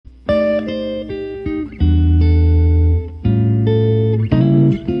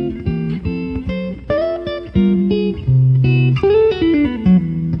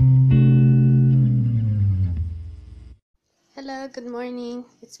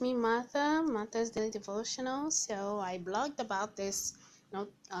me, Martha's Daily Devotional. So I blogged about this not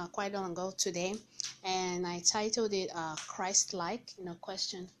quite long ago today, and I titled it Christ-like,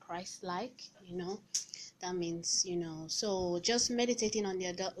 question Christ-like, that means, so just meditating on the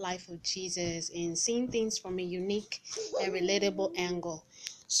adult life of Jesus and seeing things from a unique and relatable angle.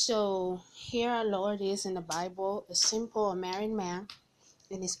 So here our Lord is in the Bible, a simple unmarried man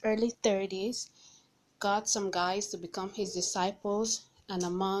in his early 30s, got some guys to become his disciples, and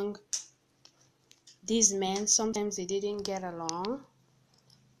among these men sometimes they didn't get along,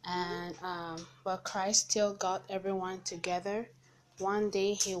 and but Christ still got everyone together. One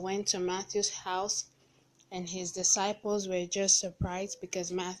day he went to Matthew's house, and his disciples were just surprised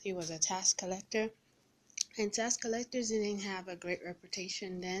because Matthew was a tax collector, and tax collectors didn't have a great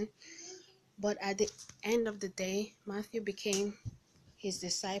reputation then. But at the end of the day, Matthew became his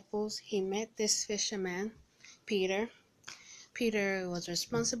disciples. He met this fisherman, Peter. Peter was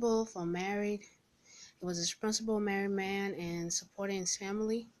responsible for married. He was a responsible married man and supporting his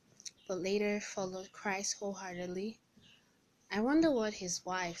family, but later followed Christ wholeheartedly. I wonder what his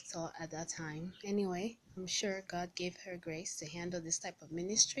wife thought at that time. Anyway, I'm sure God gave her grace to handle this type of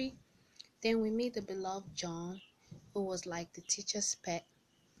ministry. Then we meet the beloved John, who was like the teacher's pet.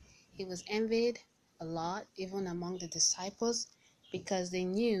 He was envied a lot, even among the disciples, because they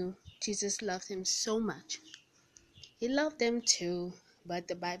knew Jesus loved him so much. He loved them too, but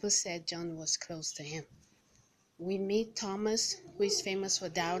the Bible said John was close to him. We meet Thomas, who is famous for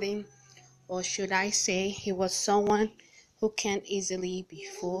doubting, or should I say he was someone who can't easily be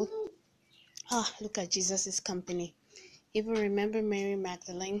fooled. Look at Jesus' company. Even remember Mary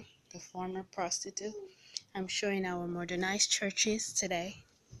Magdalene, the former prostitute? I'm sure in our modernized churches today,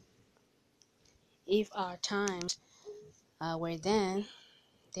 if our times were then,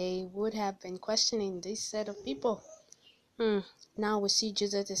 they would have been questioning this set of people. Now we see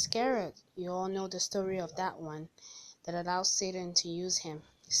Judas Iscariot. You all know the story of that one that allowed Satan to use him.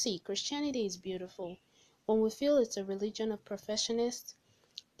 See, Christianity is beautiful. When we feel it's a religion of professionists,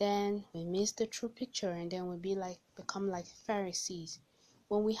 then we miss the true picture, and then become like Pharisees.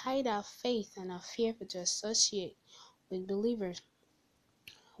 When we hide our faith and are fearful to associate with believers,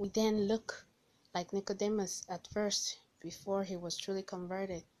 we then look like Nicodemus at first before he was truly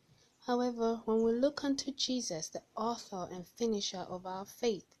converted. However, when we look unto Jesus, the author and finisher of our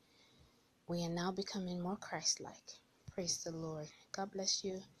faith, we are now becoming more Christ-like. Praise the Lord. God bless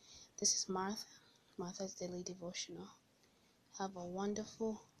you. This is Martha's Daily Devotional. Have a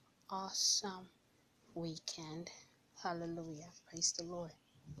wonderful, awesome weekend. Hallelujah. Praise the Lord.